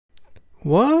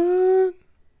What?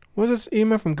 What is this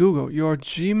email from Google? Your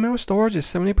Gmail storage is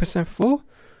 70% full?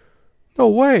 No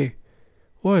way.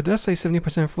 What? It does say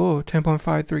 70% full.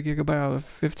 10.53 gigabyte out of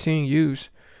 15 used.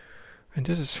 And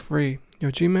this is free.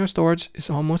 Your Gmail storage is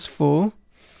almost full.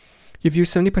 You've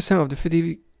used 70% of the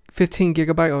 15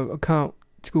 gigabyte of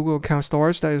Google account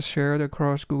storage that is shared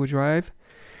across Google Drive,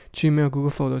 Gmail, Google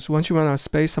Photos. Once you run out of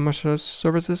space, some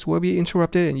services will be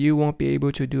interrupted and you won't be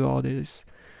able to do all this.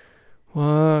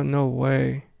 What? No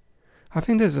way. I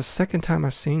think this is the second time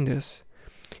I've seen this.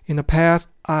 In the past,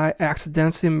 I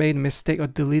accidentally made a mistake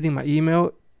of deleting my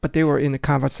email, but they were in the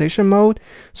conversation mode,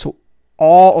 so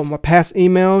all of my past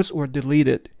emails were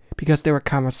deleted because they were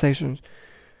conversations.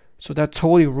 So that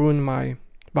totally ruined my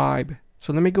vibe.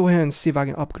 So let me go ahead and see if I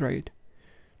can upgrade.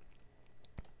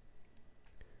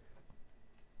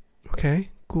 Okay,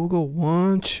 Google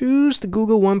One. Choose the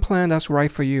Google One plan that's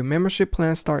right for you. Membership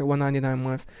plans start at $199 a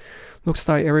month. Looks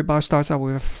like everybody starts out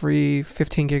with a free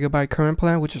 15 gigabyte current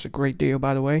plan, which is a great deal,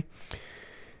 by the way.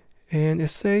 And it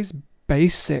says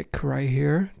basic right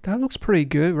here. That looks pretty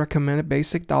good. Recommended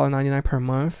basic, $1.99 per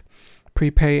month.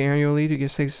 Prepay annually to get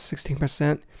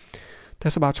 16%.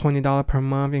 That's about $20 per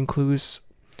month. Includes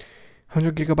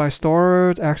 100 gigabyte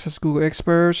storage, access to Google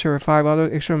Expert, share with 5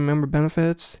 other extra member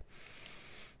benefits.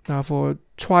 Now for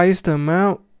twice the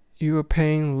amount, you are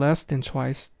paying less than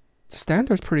twice. The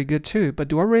standard's pretty good too, but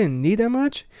do I really need that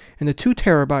much? And the 2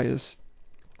 terabyte is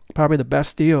probably the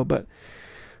best deal, but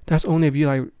that's only if you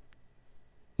like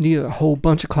need a whole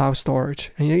bunch of cloud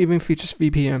storage, and it even features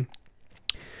VPN.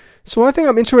 So I think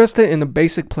I'm interested in the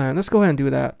basic plan. Let's go ahead and do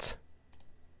that.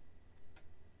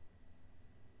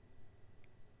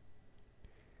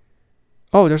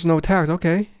 Oh, there's no tax.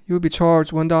 Okay, you will be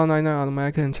charged $1.99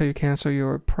 automatically until you cancel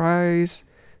your price.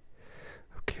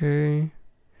 Okay,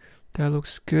 that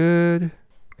looks good.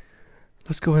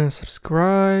 Let's go ahead and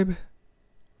subscribe.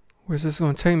 Where's this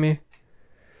going to take me?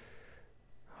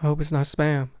 I hope it's not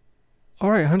spam.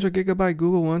 Alright, 100 gigabyte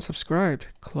Google One subscribed.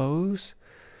 Close.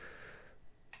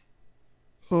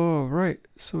 Alright,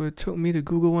 so it took me to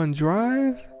Google One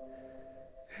Drive.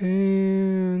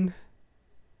 And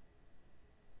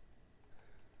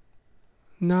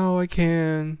now I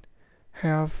can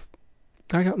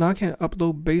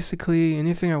upload basically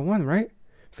anything I want, right?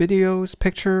 Videos,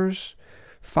 pictures,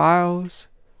 files.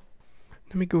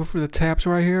 Let me go through the tabs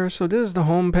right here. So this is the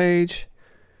home page,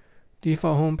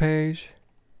 default home page.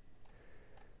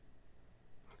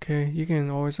 Okay, you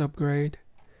can always upgrade.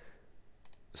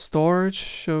 Storage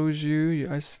shows you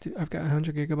I've got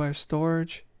 100 gigabyte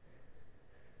storage.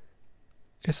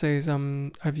 It says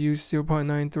I've used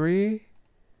 0.93.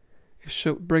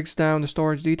 It breaks down the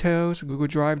storage details: Google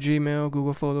Drive, Gmail,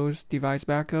 Google Photos, device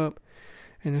backup,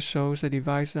 and it shows the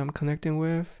device I'm connecting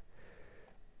with.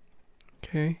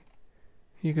 Okay,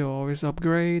 you can always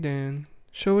upgrade, and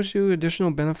shows you additional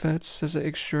benefits as an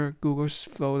extra Google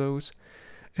Photos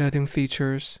editing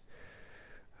features,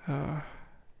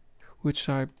 which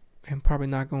I am probably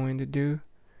not going to do,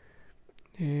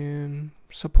 and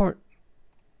support.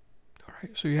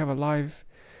 Alright, so you have a live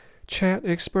chat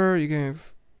expert. You can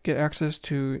get access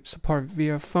to support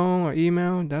via phone or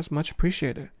email. That's much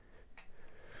appreciated.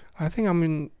 I think I'm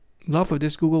in love with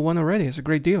this Google One already. It's a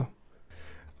great deal.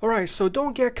 Alright, so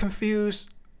don't get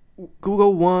confused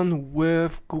Google One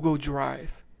with Google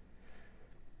Drive.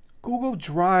 Google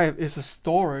Drive is a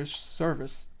storage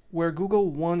service, where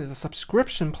Google One is a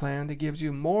subscription plan that gives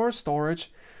you more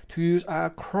storage to use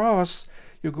across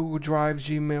your Google Drive,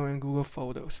 Gmail, and Google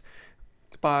Photos.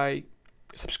 By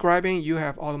subscribing, you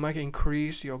have automatically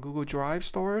increased your Google Drive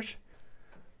storage.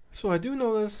 So I do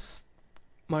notice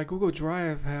my Google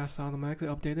Drive has automatically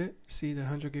updated. See the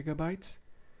 100 gigabytes?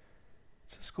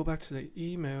 Let's go back to the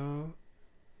email,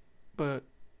 but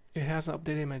it hasn't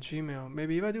updated my Gmail.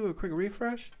 Maybe if I do a quick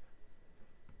refresh,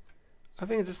 I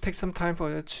think it just takes some time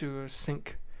for it to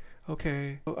sync.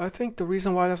 Okay, so I think the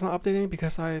reason why that's not updating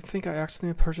because I think I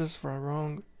accidentally purchased from a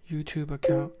wrong YouTube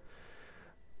account.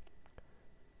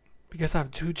 Because I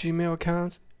have 2 Gmail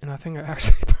accounts, and I think I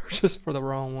actually purchased for the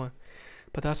wrong one.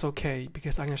 But that's okay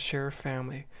because I can share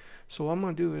family. So what I'm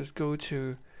gonna do is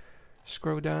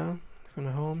scroll down from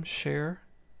the home, share,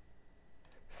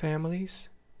 families.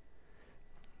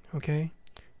 Okay,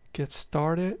 get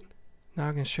started. Now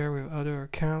I can share with other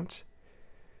accounts.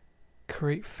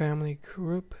 Create family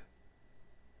group.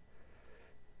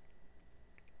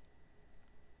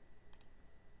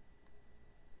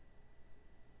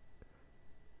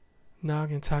 Now I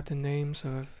can type the names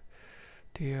of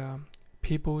the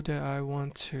people that I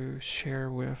want to share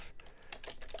with.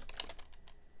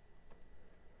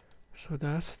 So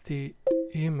that's the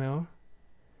email.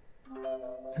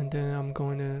 And then I'm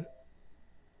going to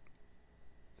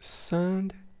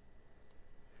Send.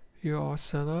 You're all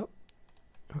set up.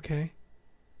 Okay.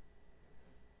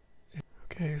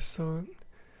 Okay, so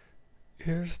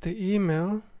here's the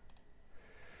email.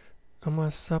 I'm gonna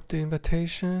accept the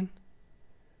invitation.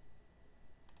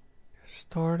 Get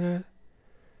started.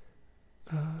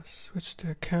 Switch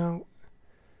the account.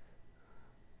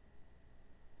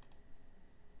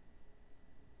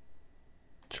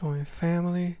 Join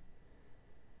family.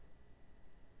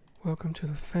 Welcome to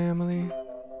the family.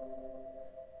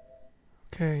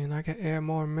 Okay, and I can add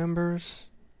more members.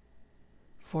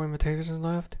 4 invitations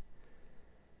left.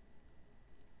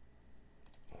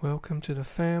 Welcome to the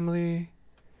family.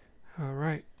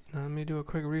 Alright, now let me do a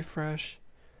quick refresh.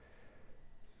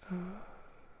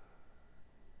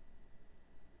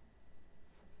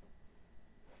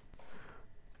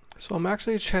 So I'm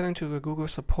actually chatting to the Google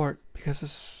support because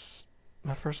this is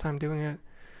my first time doing it.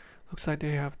 Looks like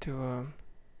they have to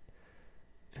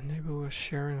enable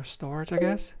sharing of storage, I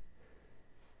guess.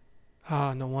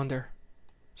 Ah, no wonder.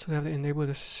 So they have to enable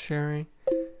the sharing.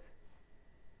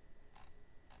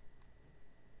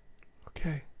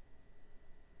 Okay.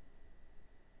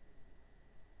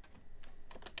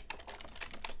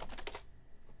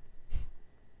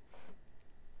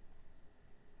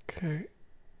 Okay.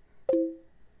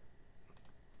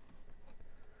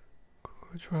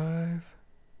 Google Drive.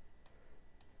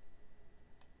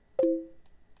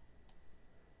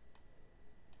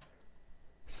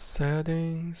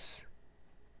 Settings.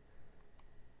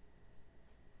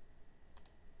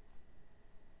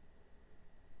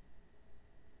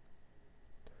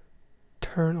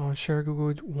 Turn on share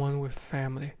Google One with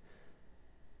family.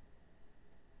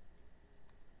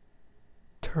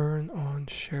 Turn on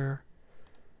share.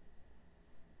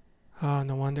 Ah,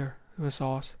 no wonder. It was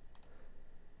awesome.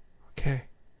 Okay.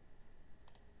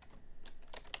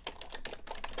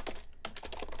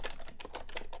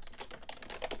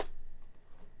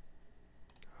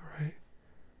 Alright.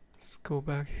 Let's go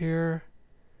back here.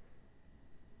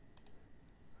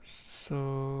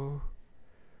 So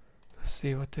let's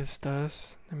see what this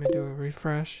does. Let me do a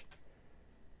refresh.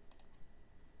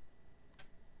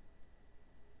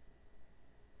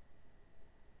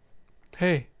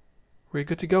 Hey, we're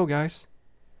good to go, guys.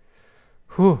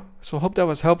 Whew. So I hope that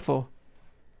was helpful,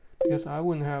 because I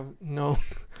wouldn't have known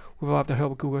without the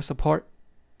help of Google support.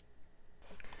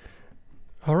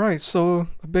 Alright, so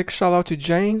a big shout out to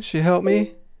Jane. She helped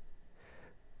me.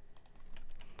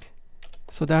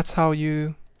 So that's how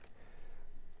you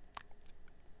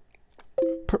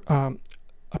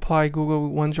apply Google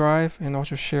OneDrive and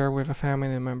also share with a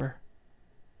family member.